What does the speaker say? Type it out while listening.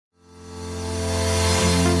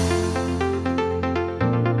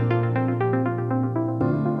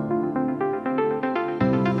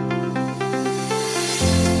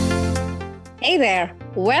there.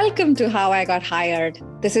 Welcome to How I Got Hired.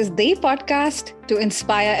 This is the podcast to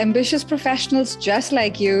inspire ambitious professionals just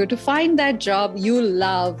like you to find that job you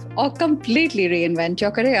love or completely reinvent your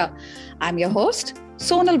career. I'm your host,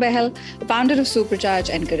 Sonal Behel, founder of Supercharge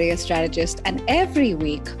and career strategist. And every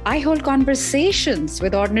week, I hold conversations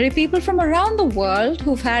with ordinary people from around the world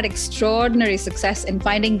who've had extraordinary success in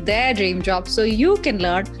finding their dream job so you can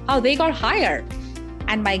learn how they got hired.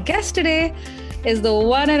 And my guest today is the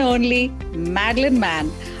one and only Madeline Mann.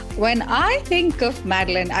 When I think of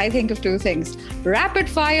Madeline, I think of two things: rapid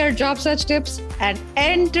fire job search tips and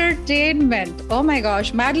entertainment. Oh my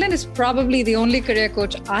gosh, Madeline is probably the only career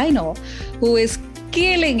coach I know who is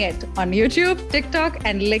killing it on YouTube, TikTok,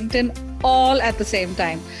 and LinkedIn all at the same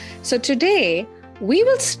time. So today, we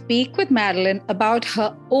will speak with Madeline about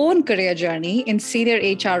her own career journey in senior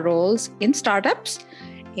HR roles in startups,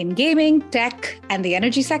 in gaming, tech, and the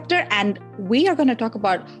energy sector. And we are going to talk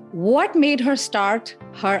about what made her start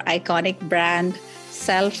her iconic brand,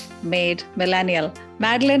 Self-Made Millennial.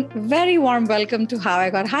 Madeline, very warm welcome to How I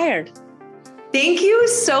Got Hired. Thank you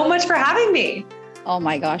so much for having me. Oh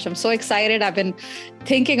my gosh, I'm so excited. I've been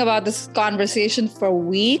thinking about this conversation for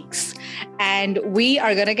weeks, and we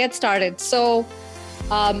are going to get started. So,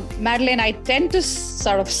 Madeline, I tend to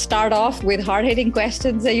sort of start off with hard-hitting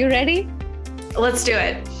questions. Are you ready? Let's do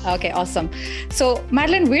it. Okay, awesome. So,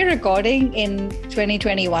 Madeline, we're recording in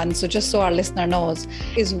 2021. So just so our listener knows,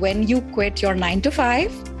 is when you quit your 9 to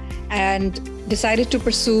 5 and decided to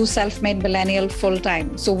pursue Self-Made Millennial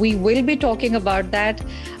full-time. So we will be talking about that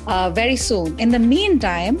very soon. In the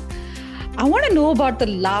meantime, I want to know about the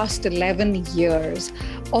last 11 years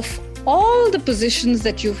of all the positions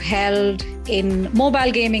that you've held in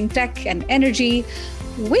mobile gaming, tech, and energy.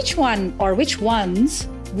 Which one or which ones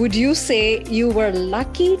would you say you were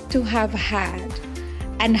lucky to have had?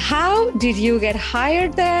 And how did you get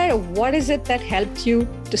hired there? What is it that helped you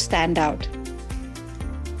to stand out?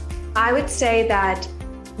 I would say that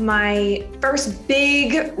my first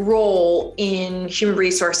big role in human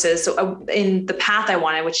resources, so in the path I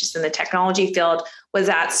wanted, which is in the technology field, was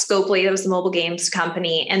at Scopely. That was the mobile games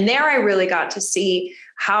company. And there I really got to see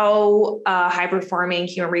how a high-performing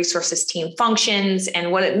human resources team functions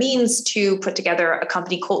and what it means to put together a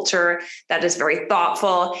company culture that is very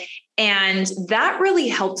thoughtful. And that really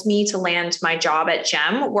helped me to land my job at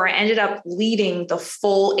GEM, where I ended up leading the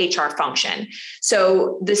full HR function.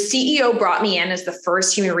 So the CEO brought me in as the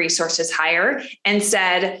first human resources hire and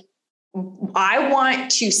said, I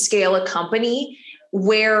want to scale a company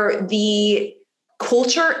where the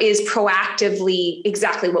culture is proactively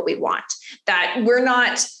exactly what we want, that we're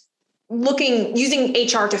not using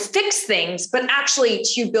HR to fix things, but actually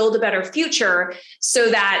to build a better future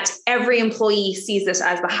so that every employee sees this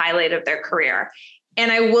as the highlight of their career.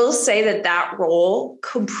 And I will say that that role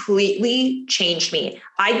completely changed me.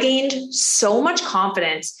 I gained so much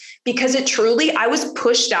confidence because I was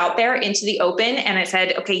pushed out there into the open and I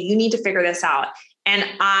said, okay, you need to figure this out. And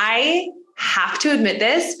I have to admit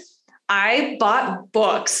this, I bought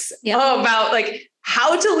books about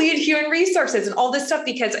how to lead human resources and all this stuff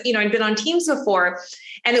because, I'd been on teams before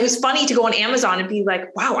and it was funny to go on Amazon and be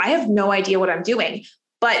like, wow, I have no idea what I'm doing.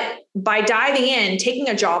 But by diving in, taking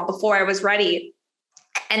a job before I was ready,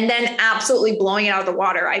 and then absolutely blowing it out of the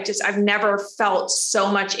water, I've never felt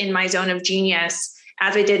so much in my zone of genius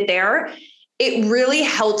as I did there. It really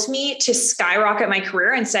helped me to skyrocket my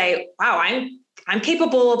career and say, wow, I'm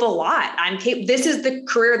capable of a lot. This is the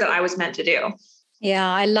career that I was meant to do.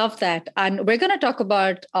 Yeah, I love that. And we're going to talk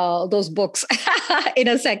about those books in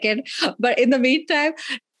a second. But in the meantime,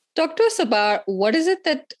 talk to us about what is it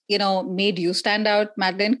that, made you stand out,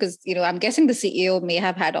 Madeline? Because, I'm guessing the CEO may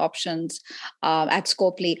have had options at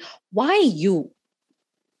Scopely. Why you?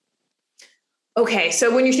 Okay.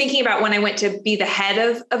 So when you're thinking about when I went to be the head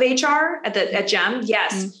of HR at GEM,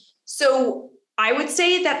 yes. Mm-hmm. So I would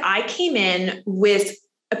say that I came in with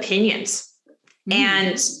opinions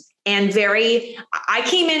and I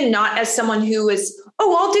came in not as someone who was,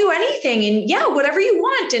 I'll do anything and whatever you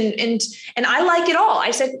want. And I like it all.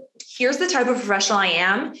 I said, here's the type of professional I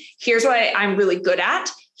am. Here's what I'm really good at.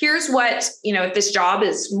 Here's what, if this job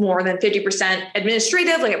is more than 50%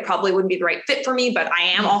 administrative, it probably wouldn't be the right fit for me, but I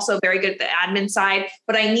am also very good at the admin side,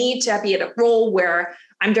 but I need to be at a role where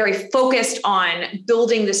I'm very focused on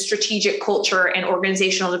building the strategic culture and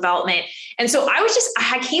organizational development. And so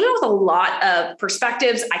I came in with a lot of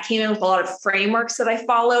perspectives. I came in with a lot of frameworks that I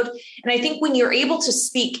followed. And I think when you're able to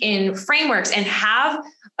speak in frameworks and have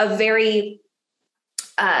a very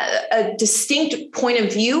a distinct point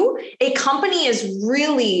of view, a company is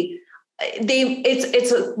really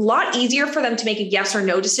it's a lot easier for them to make a yes or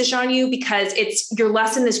no decision on you because you're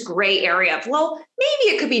less in this gray area of, well,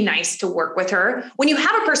 maybe it could be nice to work with her. When you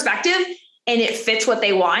have a perspective and it fits what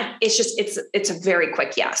they want, it's a very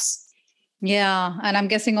quick yes. Yeah. And I'm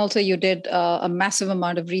guessing also you did a massive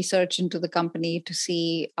amount of research into the company to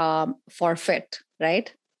see for fit,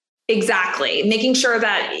 right? Exactly. Making sure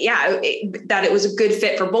that, that it was a good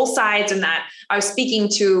fit for both sides and that I was speaking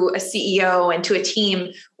to a CEO and to a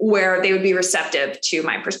team where they would be receptive to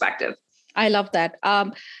my perspective. I love that.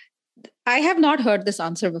 I have not heard this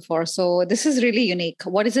answer before. So this is really unique.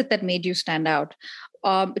 What is it that made you stand out?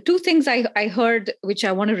 Two things I heard, which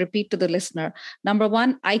I want to repeat to the listener. Number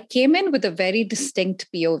one, I came in with a very distinct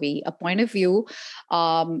POV, a point of view,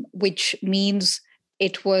 which means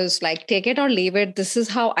it was like, take it or leave it. This is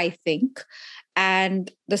how I think.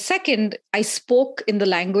 And the second, I spoke in the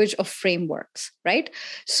language of frameworks, right?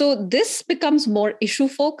 So this becomes more issue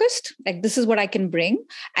focused. Like, this is what I can bring.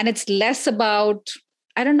 And it's less about,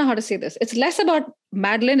 I don't know how to say this. It's less about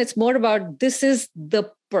Madeline. It's more about, this is the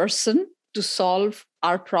person to solve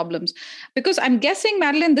our problems. Because I'm guessing,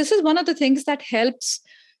 Madeline, this is one of the things that helps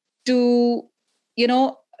to,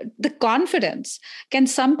 the confidence can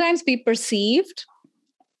sometimes be perceived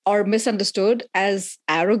or misunderstood as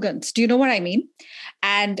arrogance. Do you know what I mean?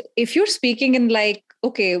 And if you're speaking in like,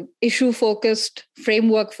 okay, issue focused,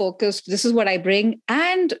 framework focused, this is what I bring.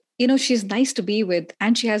 And, she's nice to be with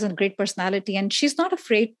and she has a great personality and she's not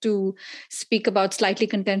afraid to speak about slightly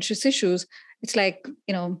contentious issues. It's like,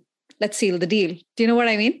 let's seal the deal. Do you know what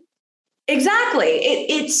I mean? Exactly.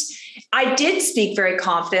 I did speak very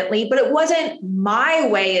confidently, but it wasn't my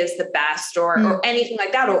way is the best or anything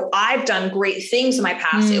like that. Or I've done great things in my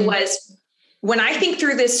past. It was, when I think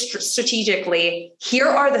through this strategically, here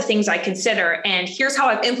are the things I consider, and here's how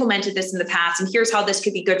I've implemented this in the past. And here's how this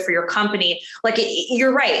could be good for your company. Like,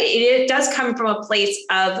 you're right. It does come from a place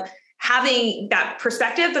of having that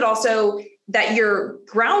perspective, but also that you're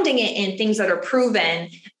grounding it in things that are proven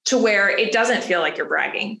to where it doesn't feel like you're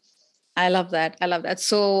bragging. I love that.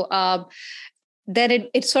 So then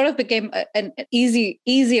it sort of became an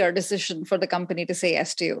easier decision for the company to say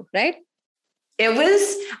yes to you, right? It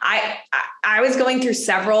was, I was going through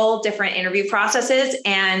several different interview processes,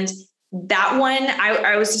 and that one,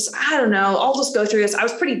 I was just, I don't know, I'll just go through this. I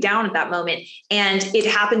was pretty down at that moment and it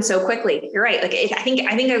happened so quickly. You're right. Like, I think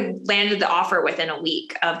I landed the offer within a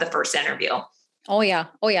week of the first interview. Oh, yeah.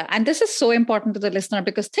 And this is so important to the listener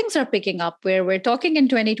because things are picking up where we're talking in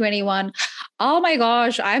 2021. Oh my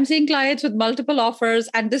gosh, I'm seeing clients with multiple offers.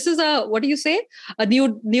 And this is what do you say? A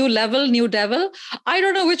new level, new devil. I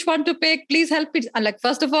don't know which one to pick. Please help me. And like,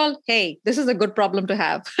 first of all, hey, this is a good problem to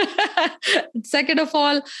have. Second of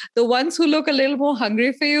all, the ones who look a little more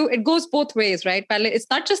hungry for you, it goes both ways, right? It's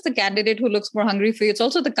not just the candidate who looks more hungry for you. It's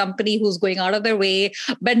also the company who's going out of their way,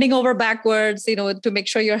 bending over backwards, to make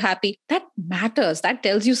sure you're happy. That matters. That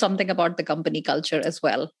tells you something about the company culture as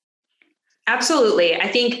well. Absolutely. I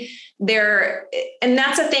think and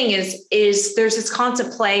that's the thing is there's this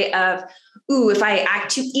constant play of, if I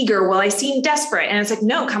act too eager, will I seem desperate? And it's like,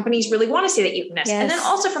 no, companies really want to see that eagerness. Yes. And then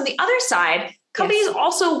also from the other side, companies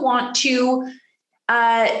also want to,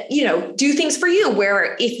 do things for you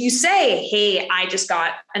where if you say, hey, I just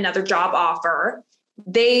got another job offer,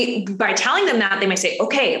 by telling them that, they might say,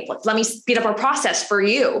 okay, let me speed up our process for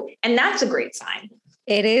you. And that's a great sign.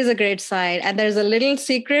 It is a great sign. And there's a little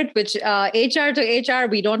secret, which HR to HR,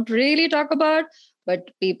 we don't really talk about, but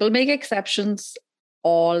people make exceptions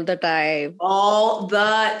all the time. All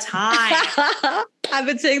the time. I've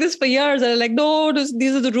been saying this for years. And I'm like, no,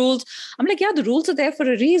 these are the rules. I'm like, yeah, the rules are there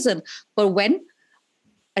for a reason. But when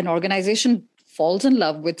an organization falls in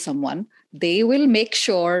love with someone, they will make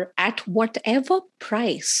sure at whatever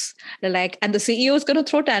price, and the CEO is going to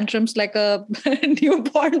throw tantrums like a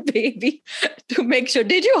newborn baby to make sure,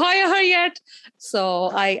 did you hire her yet?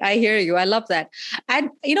 So I hear you. I love that.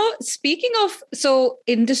 And, speaking of,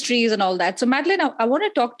 industries and all that. So Madeline, I want to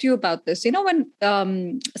talk to you about this. When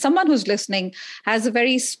someone who's listening has a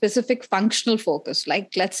very specific functional focus,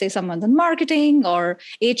 like let's say someone's in marketing or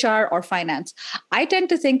HR or finance, I tend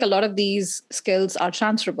to think a lot of these skills are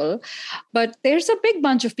transferable. But there's a big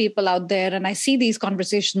bunch of people out there, and I see these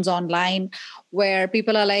conversations online where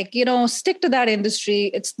people are like, stick to that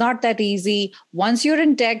industry. It's not that easy. Once you're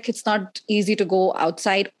in tech, it's not easy to go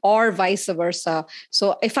outside, or vice versa.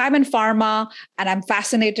 So if I'm in pharma and I'm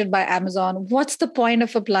fascinated by Amazon, what's the point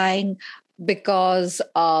of applying? Because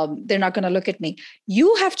they're not going to look at me.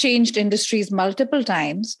 You have changed industries multiple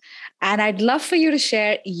times, and I'd love for you to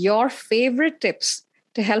share your favorite tips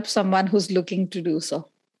to help someone who's looking to do so.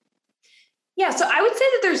 Yeah, so I would say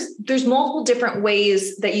that there's multiple different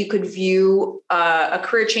ways that you could view a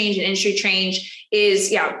career change and industry change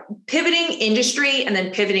is, pivoting industry and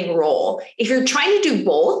then pivoting role. If you're trying to do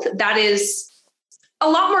both, that is a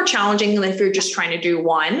lot more challenging than if you're just trying to do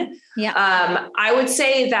one. Yeah. I would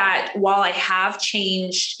say that while I have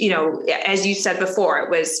changed, as you said before,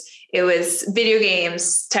 it was video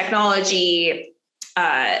games, technology,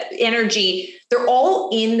 energy. They're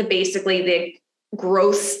all in basically the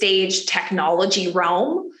growth stage technology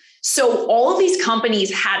realm. So all of these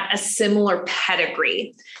companies had a similar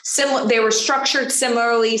pedigree. They were structured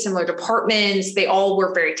similarly, similar departments. They all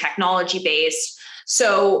were very technology based.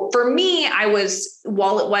 So for me,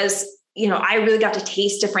 while it was, I really got to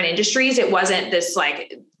taste different industries. It wasn't this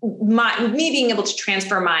me being able to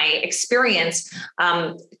transfer my experience,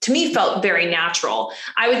 to me felt very natural.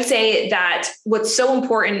 I would say that what's so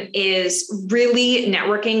important is really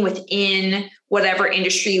networking within whatever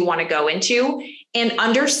industry you want to go into and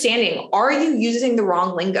understanding, are you using the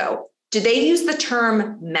wrong lingo? Do they use the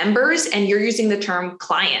term members and you're using the term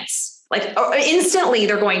clients? Instantly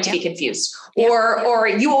they're going to be confused. Or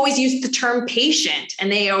you always use the term patient and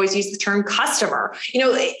they always use the term customer.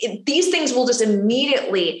 These things will just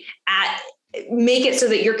immediately make it so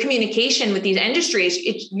that your communication with these industries,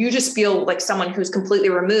 you just feel like someone who's completely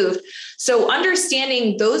removed. So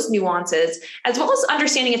understanding those nuances, as well as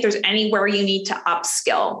understanding if there's anywhere you need to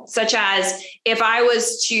upskill, such as if I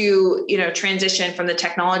was to, transition from the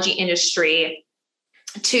technology industry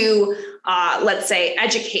to, let's say,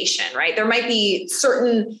 education, right? There might be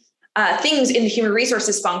certain things in the human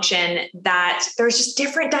resources function that there's just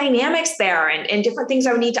different dynamics there and different things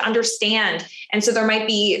I would need to understand. And so there might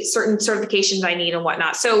be certain certifications I need and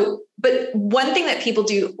whatnot. So, but one thing that people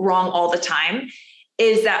do wrong all the time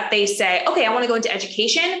is that they say, okay, I want to go into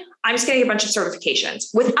education. I'm just getting a bunch of certifications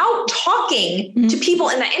without talking to people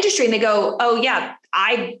in that industry. And they go, oh yeah,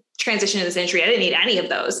 I transitioned to this industry. I didn't need any of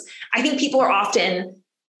those. I think people are often,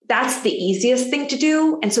 that's the easiest thing to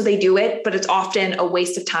do. And so they do it, but it's often a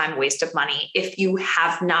waste of time, waste of money. If you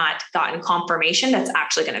have not gotten confirmation, that's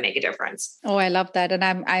actually going to make a difference. Oh, I love that. And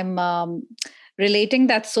I'm relating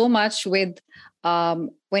that so much with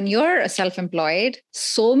when you're self-employed,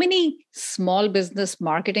 so many small business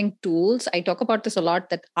marketing tools, I talk about this a lot,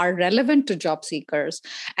 that are relevant to job seekers.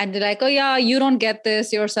 And they're like, oh yeah, you don't get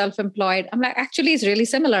this, you're self-employed. I'm like, actually, it's really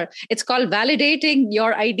similar. It's called validating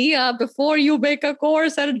your idea before you make a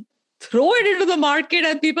course and throw it into the market.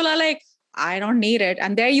 And people are like, I don't need it.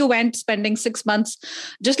 And there you went spending 6 months,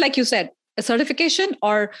 just like you said, a certification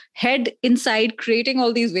or head inside creating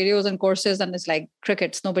all these videos and courses. And it's like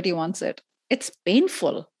crickets, nobody wants it. It's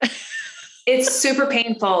painful. It's super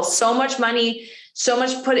painful. So much money, so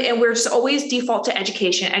much put in. We're just always default to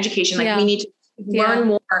education. We need to learn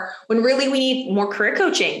more when really we need more career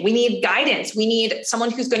coaching. We need guidance. We need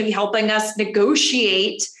someone who's going to be helping us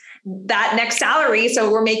negotiate that next salary.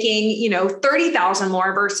 So we're making, 30,000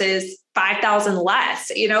 more versus 5,000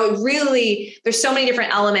 less. Really, there's so many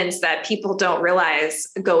different elements that people don't realize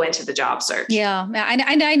go into the job search. Yeah.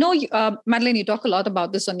 And I know, Madeline, you talk a lot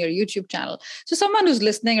about this on your YouTube channel. So someone who's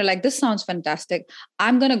listening are like, this sounds fantastic.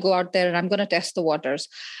 I'm going to go out there and I'm going to test the waters.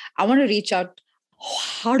 I want to reach out.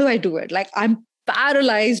 How do I do it? Like, I'm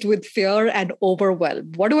paralyzed with fear and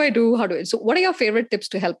overwhelmed. What do I do? So what are your favorite tips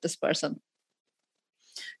to help this person?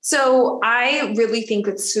 So I really think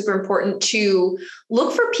it's super important to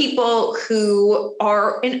look for people who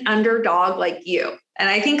are an underdog like you. And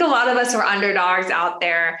I think a lot of us are underdogs out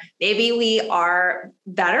there. Maybe we are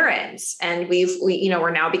veterans and we're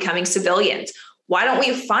now becoming civilians. Why don't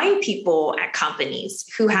we find people at companies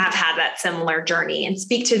who have had that similar journey and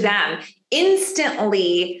speak to them?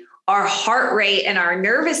 Instantly, our heart rate and our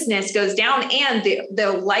nervousness goes down, and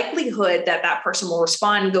the likelihood that that person will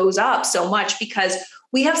respond goes up so much because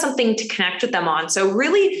we have something to connect with them on. So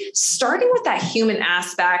really starting with that human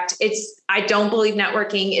aspect, I don't believe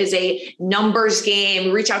networking is a numbers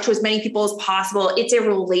game. Reach out to as many people as possible. It's a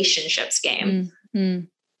relationships game.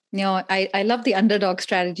 Mm-hmm. I love the underdog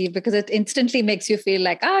strategy because it instantly makes you feel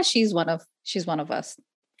like, she's one of us.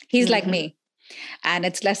 He's like me. And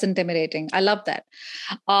it's less intimidating. I love that.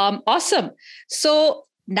 Awesome. So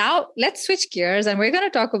now let's switch gears and we're going to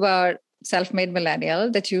talk about Self-Made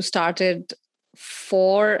Millennial that you started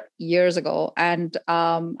 4 years ago. And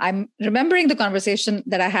I'm remembering the conversation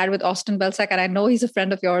that I had with Austin Belczak, and I know he's a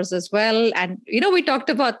friend of yours as well. And, we talked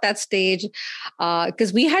about that stage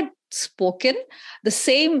because we had spoken the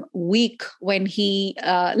same week when he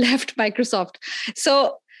left Microsoft.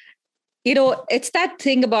 So, it's that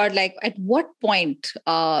thing about like, at what point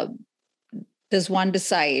does one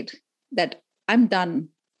decide that I'm done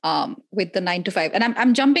with the 9 to 5. And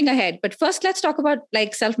I'm jumping ahead, but first let's talk about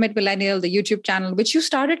like Self-Made Millennial, the YouTube channel, which you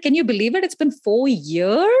started. Can you believe it? It's been 4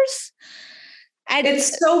 years. And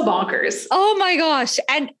it's so bonkers. Oh my gosh.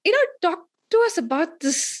 And, talk to us about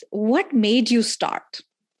this. What made you start?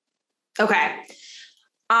 Okay.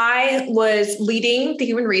 I was leading the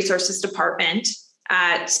human resources department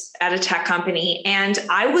at a tech company. And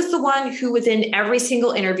I was the one who was in every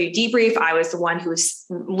single interview debrief. I was the one who was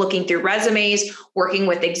looking through resumes, working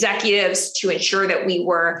with executives to ensure that we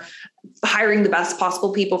were hiring the best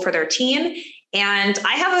possible people for their team. And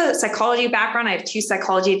I have a psychology background. I have 2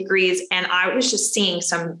 psychology degrees, and I was just seeing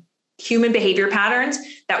some human behavior patterns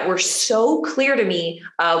that were so clear to me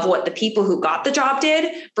of what the people who got the job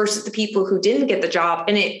did versus the people who didn't get the job.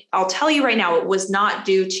 And I'll tell you right now, it was not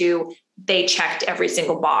due to they checked every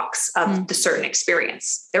single box of the certain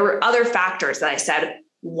experience. There were other factors that I said,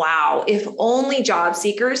 wow, if only job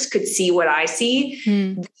seekers could see what I see,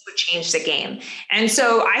 this would change the game. And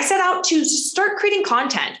so I set out to start creating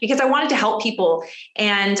content because I wanted to help people.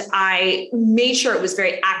 And I made sure it was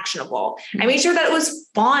very actionable. I made sure that it was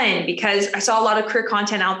fun because I saw a lot of career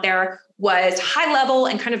content out there was high level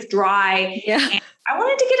and kind of dry. Yeah. And I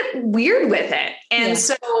wanted to get weird with it. And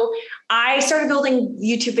so I started building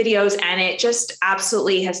YouTube videos, and it just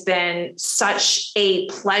absolutely has been such a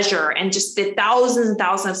pleasure. And just the thousands and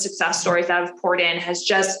thousands of success stories that I've poured in has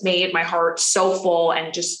just made my heart so full,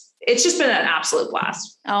 and it's just been an absolute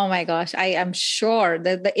blast. Oh my gosh. I am sure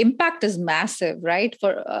that the impact is massive, right?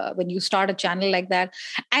 For when you start a channel like that.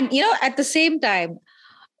 And, at the same time,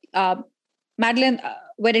 Madeline,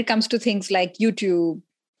 when it comes to things like YouTube,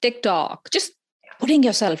 TikTok, just putting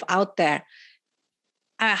yourself out there,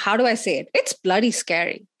 how do I say it? It's bloody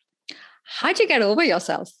scary. How'd you get over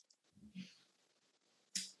yourself?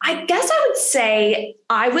 I guess I would say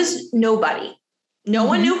I was nobody. No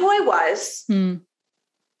one knew who I was. And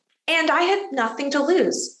I had nothing to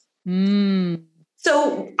lose.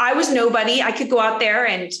 So I was nobody. I could go out there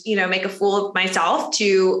and, make a fool of myself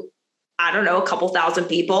to, I don't know, a couple thousand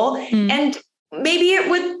people. And maybe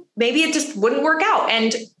it just wouldn't work out.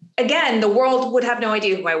 And again, the world would have no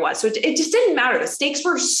idea who I was. So it just didn't matter. The stakes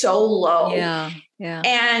were so low. Yeah.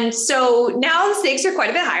 And so now the stakes are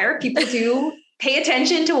quite a bit higher. People do pay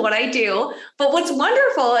attention to what I do. But what's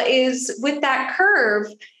wonderful is with that curve,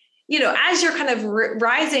 as you're kind of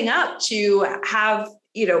rising up to have,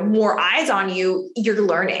 more eyes on you, you're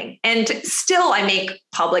learning. And still I make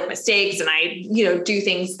public mistakes and I, do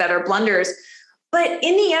things that are blunders. But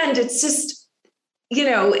in the end, it's just,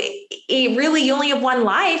 it really, you only have one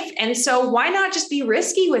life. And so why not just be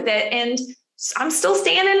risky with it? And I'm still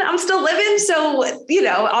standing, I'm still living. So,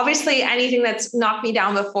 obviously anything that's knocked me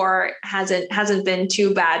down before hasn't been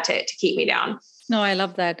too bad to keep me down. No, I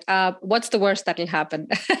love that. What's the worst that'll happen?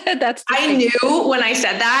 I knew when I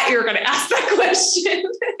said that you were going to ask that question.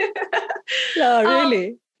 No,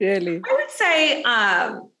 really. I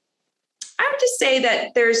would just say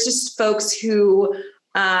that there's just folks who,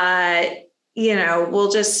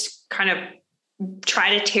 will just kind of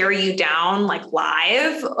try to tear you down like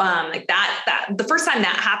live, like that the first time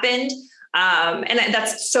that happened. And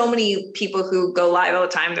that's so many people who go live all the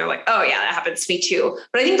time. They're like, oh yeah, that happens to me too.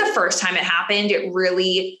 But I think the first time it happened, it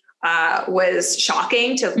really, was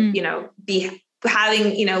shocking to, be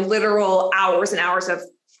having, literal hours and hours of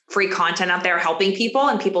free content out there helping people,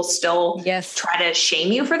 and people still try to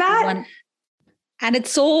shame you for that. And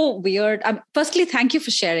it's so weird. Firstly, thank you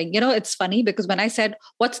for sharing. It's funny because when I said,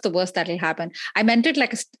 what's the worst that'll happen? I meant it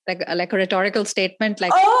like a rhetorical statement,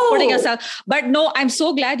 like putting yourself. But no, I'm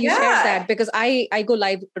so glad you shared that because I go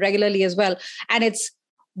live regularly as well. And it's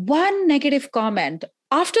one negative comment.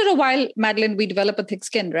 After a while, Madeline, we develop a thick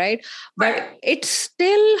skin, right? But it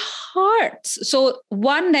still hurts. So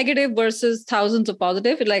one negative versus thousands of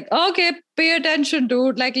positive. It's like, okay, pay attention,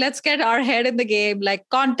 dude. Like, let's get our head in the game, like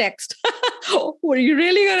context. Were you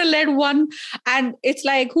really going to let one? And it's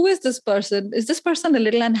like, who is this person? Is this person a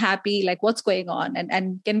little unhappy? Like, what's going on?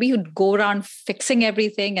 And can we go around fixing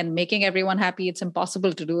everything and making everyone happy? It's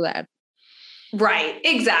impossible to do that. Right.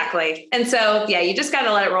 Exactly. And so, you just got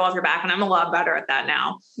to let it roll off your back. And I'm a lot better at that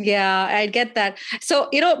now. Yeah, I get that. So,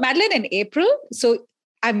 Madeline, in April, so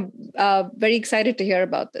I'm very excited to hear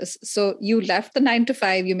about this. So you left the 9 to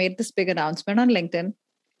 5, you made this big announcement on LinkedIn.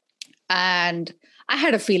 And I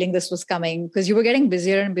had a feeling this was coming because you were getting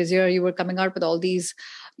busier and busier. You were coming out with all these,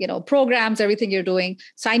 programs, everything you're doing.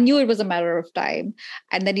 So I knew it was a matter of time.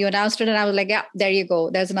 And then you announced it and I was like, yeah, there you go.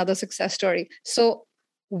 There's another success story. So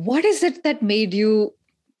what is it that made you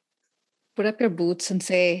put up your boots and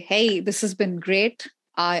say, hey, this has been great.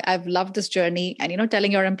 I've loved this journey. And,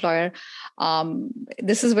 telling your employer,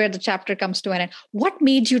 this is where the chapter comes to an end. What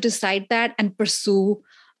made you decide that and pursue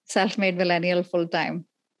Self-Made Millennial full time?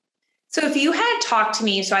 So if you had talked to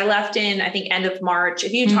me, so I left in, I think, end of March,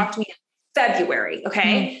 if you talked to me in February,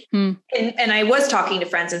 okay. And I was talking to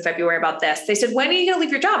friends in February about this. They said, when are you going to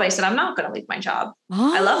leave your job? I said, I'm not going to leave my job.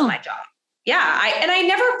 I love my job. Yeah. I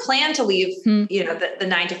never planned to leave, the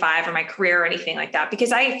 9 to 5 or my career or anything like that,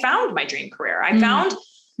 because I found my dream career. I found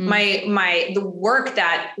the work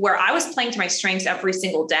where I was playing to my strengths every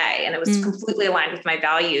single day. And it was completely aligned with my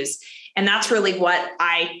values. And that's really what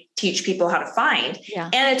I teach people how to find. Yeah.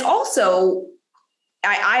 And it's also,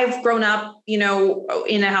 I've grown up, in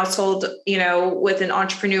a household, with an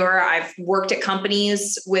entrepreneur. I've worked at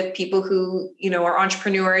companies with people who, are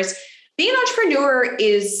entrepreneurs. Being an entrepreneur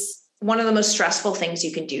is one of the most stressful things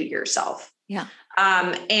you can do to yourself. Yeah.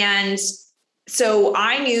 And so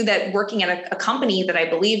I knew that working at a company that I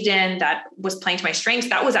believed in, that was playing to my strengths,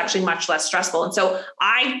 that was actually much less stressful. And so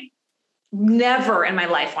I never in my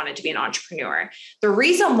life wanted to be an entrepreneur. The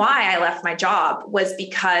reason why I left my job was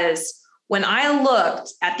because when I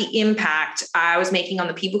looked at the impact I was making on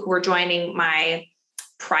the people who were joining my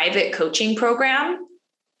private coaching program,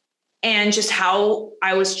 and just how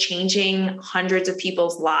I was changing hundreds of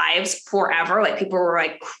people's lives forever. Like people were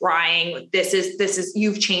like crying, this is,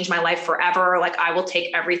 you've changed my life forever. Like I will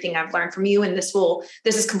take everything I've learned from you. And this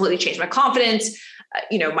has completely changed my confidence,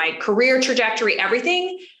 my career trajectory,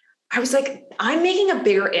 everything. I was like, I'm making a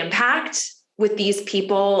bigger impact with these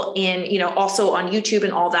people in, also on YouTube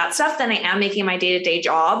and all that stuff than I am making my day-to-day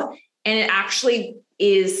job. And it actually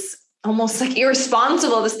is almost like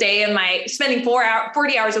irresponsible to stay spending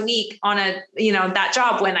 40 hours a week on that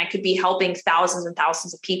job when I could be helping thousands and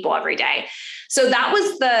thousands of people every day. So that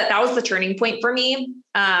was the turning point for me.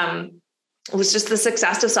 It was just the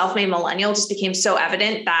success of Self-Made Millennial just became so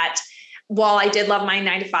evident that while I did love my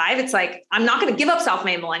 9 to 5, it's like, I'm not going to give up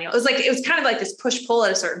Self-Made Millennial. It was kind of like this push pull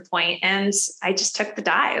at a certain point, and I just took the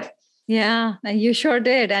dive. Yeah, you sure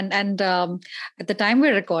did. And at the time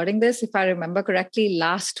we're recording this, if I remember correctly,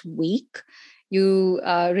 last week, you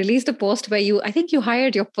released a post where I think you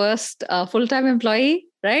hired your first full-time employee,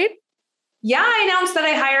 right? Yeah, I announced that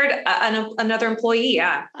I hired another employee.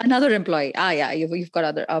 Yeah. Another employee. Yeah, you've got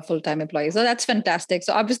other full-time employees. So that's fantastic.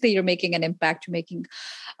 So obviously you're making an impact. You're making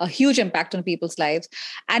a huge impact on people's lives.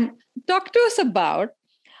 And talk to us about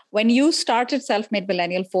when you started Self-Made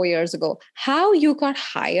Millennial 4 years ago, how you got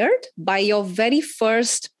hired by your very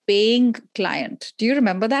first paying client. Do you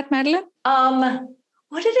remember that, Madeline?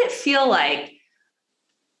 What did it feel like?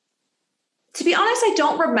 To be honest, I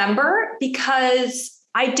don't remember because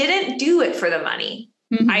I didn't do it for the money.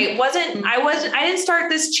 Mm-hmm. I didn't start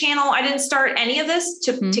this channel. I didn't start any of this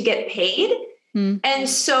to get paid. Mm-hmm. And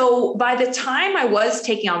so by the time I was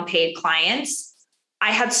taking on paid clients,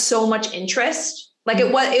 I had so much interest. Like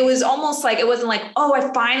it was almost like, it wasn't like, oh,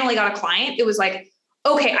 I finally got a client. It was like,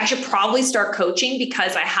 okay, I should probably start coaching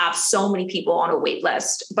because I have so many people on a wait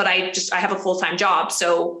list, but I have a full-time job.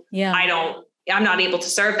 So yeah. I'm not able to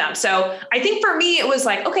serve them. So I think for me, it was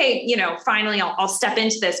like, okay, finally I'll step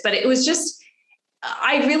into this, but it was just,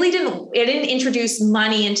 I didn't introduce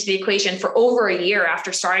money into the equation for over a year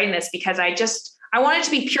after starting this, because I wanted it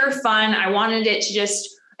to be pure fun. I wanted it to just,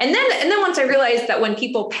 and then once I realized that when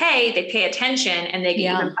people pay, they pay attention and they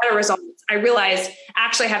get even better results, I realized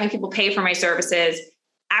actually having people pay for my services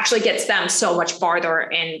actually gets them so much farther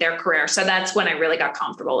in their career. So that's when I really got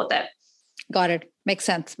comfortable with it. Got it. Makes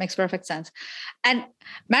sense. Makes perfect sense. And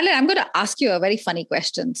Madeline, I'm going to ask you a very funny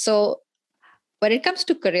question. So when it comes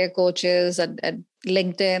to career coaches and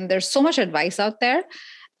LinkedIn, there's so much advice out there,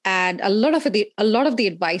 and a lot of the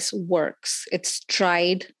advice works. It's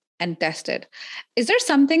tried and tested. Is there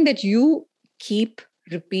something that you keep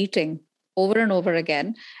repeating over and over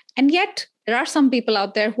again? And yet there are some people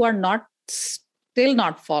out there who are still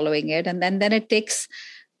not following it. And then it takes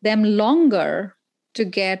them longer to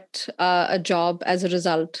get a job as a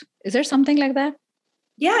result. Is there something like that?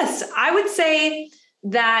 Yes, I would say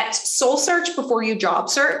that soul search before you job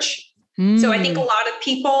search. So I think a lot of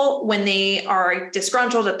people, when they are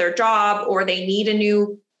disgruntled at their job or they need a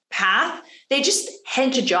new path, they just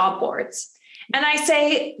head to job boards. And I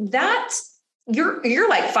say that you're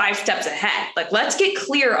like 5 steps ahead. Like, let's get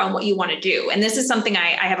clear on what you want to do. And this is something I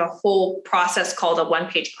have a whole process called a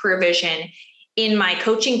 1-page career vision in my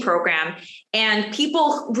coaching program. And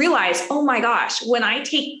people realize, oh my gosh, when I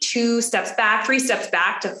take 2 steps back, 3 steps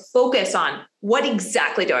back to focus on what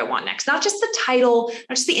exactly do I want next, not just the title,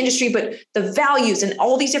 not just the industry, but the values and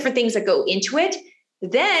all these different things that go into it.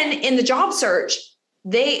 Then in the job search,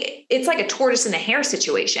 it's like a tortoise and a hare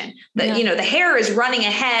situation. The hare is running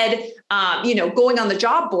ahead, going on the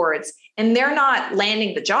job boards, and they're not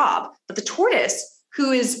landing the job. But the tortoise,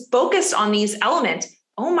 who is focused on these elements,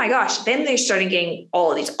 oh my gosh, then they're starting getting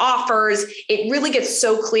all of these offers. It really gets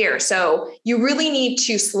so clear. So you really need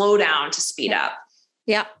to slow down to speed up.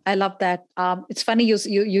 Yeah, I love that. It's funny you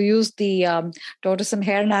use the tortoise and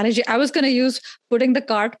hare analogy. I was going to use putting the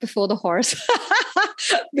cart before the horse.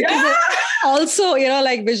 Because also,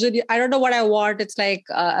 like vision, I don't know what I want. It's like,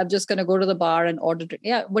 I'm just going to go to the bar and order it.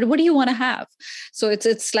 Yeah. What do you want to have? So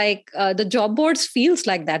it's like the job boards feels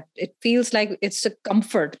like that. It feels like it's a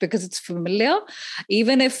comfort because it's familiar,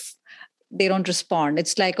 even if they don't respond.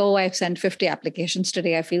 It's like, oh, I've sent 50 applications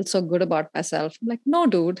today. I feel so good about myself. I'm like, no,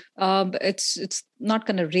 dude, it's not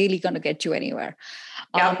really going to get you anywhere.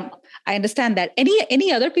 Yeah. I understand that.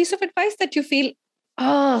 Any other piece of advice that you feel,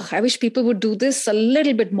 oh, I wish people would do this a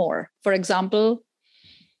little bit more? For example,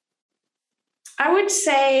 I would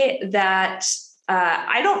say that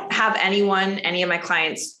I don't have any of my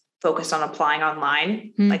clients focused on applying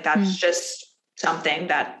online. Mm-hmm. Like that's just something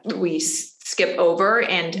that we skip over.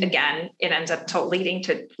 And again, it ends up leading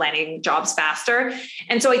to landing jobs faster.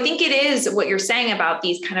 And so I think it is what you're saying about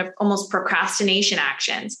these kind of almost procrastination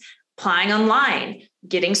actions, applying online,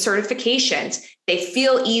 getting certifications. They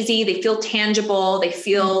feel easy. They feel tangible. They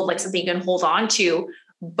feel like something you can hold on to,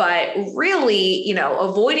 but really,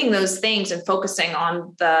 avoiding those things and focusing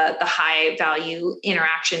on the high value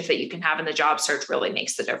interactions that you can have in the job search really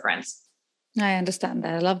makes the difference. I understand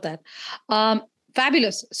that. I love that.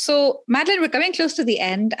 Fabulous. So, Madeline, we're coming close to the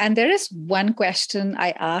end, and there is one question I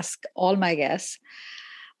ask all my guests.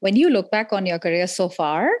 When you look back on your career so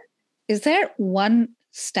far, is there one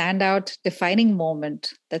standout defining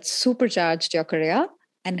moment that supercharged your career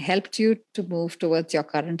and helped you to move towards your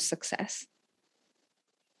current success?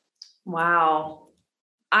 Wow.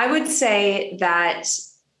 I would say that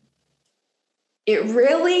it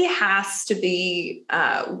really has to be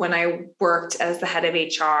when I worked as the head of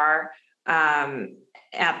HR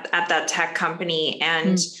at that tech company,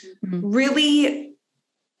 and really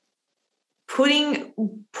putting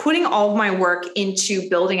all of my work into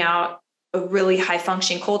building out a really high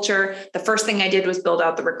functioning culture. The first thing I did was build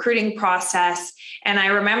out the recruiting process. And I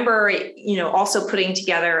remember, also putting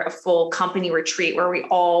together a full company retreat where we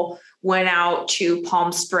all went out to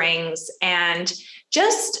Palm Springs, and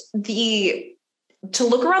just to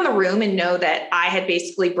look around the room and know that I had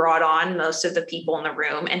basically brought on most of the people in the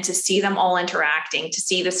room, and to see them all interacting, to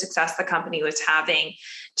see the success the company was having,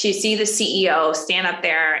 to see the CEO stand up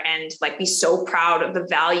there and be so proud of the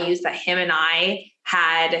values that him and I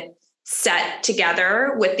had set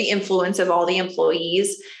together with the influence of all the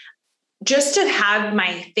employees. Just to have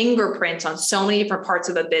my fingerprints on so many different parts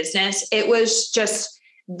of a business, it was just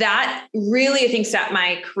that really, I think, set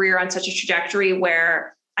my career on such a trajectory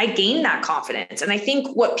where I gained that confidence. And I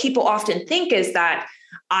think what people often think is that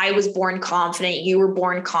I was born confident, you were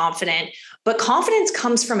born confident, but confidence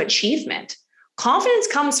comes from achievement. Confidence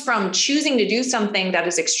comes from choosing to do something that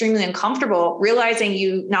is extremely uncomfortable, realizing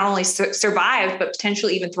you not only survive, but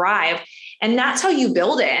potentially even thrive. And that's how you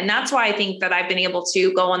build it. And that's why I think that I've been able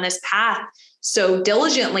to go on this path so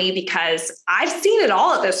diligently, because I've seen it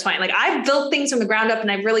all at this point. I've built things from the ground up, and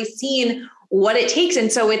I've really seen what it takes.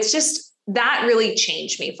 And so it's just, that really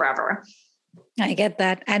changed me forever. I get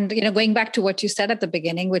that. And, going back to what you said at the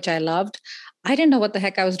beginning, which I loved, I didn't know what the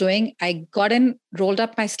heck I was doing. I got in, rolled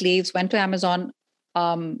up my sleeves, went to Amazon,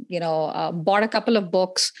 bought a couple of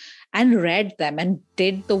books and read them and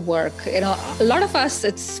did the work. A lot of us,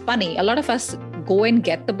 it's funny, a lot of us go and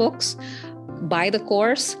get the books, buy the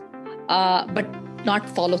course, but not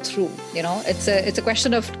follow through. It's a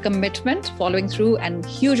question of commitment, following through, and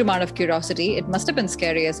huge amount of curiosity. It must have been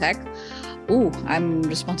scary as heck. Ooh, I'm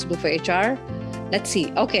responsible for HR. Let's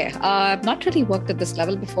see. Okay. I've not really worked at this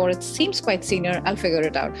level before. It seems quite senior. I'll figure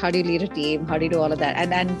it out. How do you lead a team? How do you do all of that?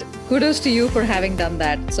 And kudos to you for having done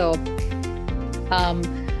that. So,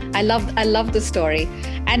 I love the story.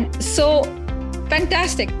 And so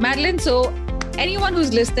fantastic, Madeline. So anyone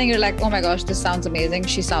who's listening, you're like, oh my gosh, this sounds amazing.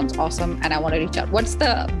 She sounds awesome. And I want to reach out. What's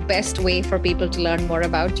the best way for people to learn more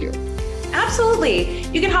about you? Absolutely.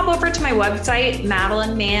 You can hop over to my website,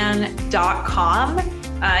 madelinemann.com.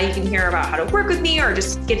 You can hear about how to work with me, or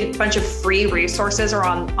just get a bunch of free resources or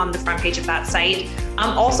on the front page of that site.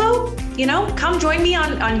 Also, come join me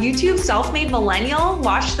on YouTube, Self-Made Millennial,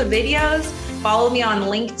 watch the videos, follow me on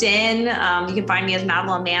LinkedIn. You can find me as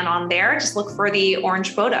Madeline Mann on there. Just look for the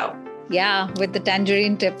orange photo. Yeah, with the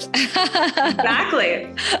tangerine tips.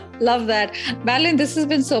 Exactly. Love that. Madeline, this has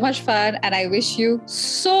been so much fun, and I wish you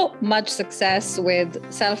so much success with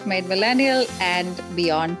Self-Made Millennial and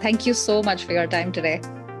beyond. Thank you so much for your time today.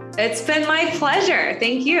 It's been my pleasure.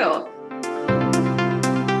 Thank you.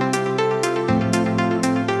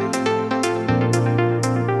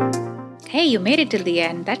 Hey, you made it till the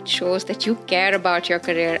end. That shows that you care about your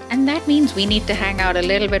career, and that means we need to hang out a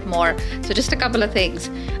little bit more. So just a couple of things.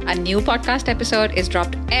 A new podcast episode is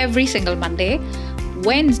dropped every single Monday.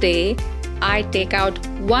 Wednesday, I take out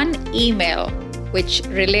one email which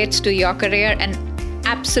relates to your career and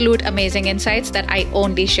absolute amazing insights that I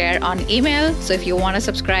only share on email. So if you want to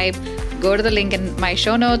subscribe, go to the link in my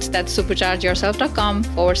show notes. That's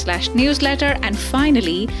superchargeyourself.com/newsletter. And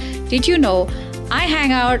finally, did you know I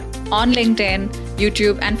hang out on LinkedIn,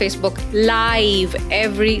 YouTube, and Facebook live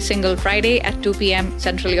every single Friday at 2 p.m.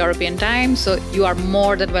 Central European Time. So you are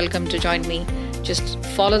more than welcome to join me. Just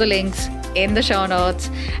follow the links in the show notes.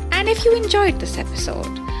 And if you enjoyed this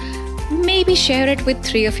episode, maybe share it with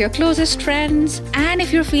 3 of your closest friends. And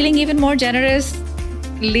if you're feeling even more generous,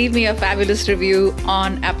 leave me a fabulous review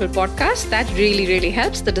on Apple Podcasts. That really, really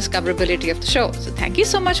helps the discoverability of the show. So thank you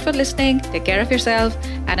so much for listening. Take care of yourself.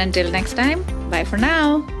 And until next time, bye for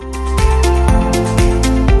now.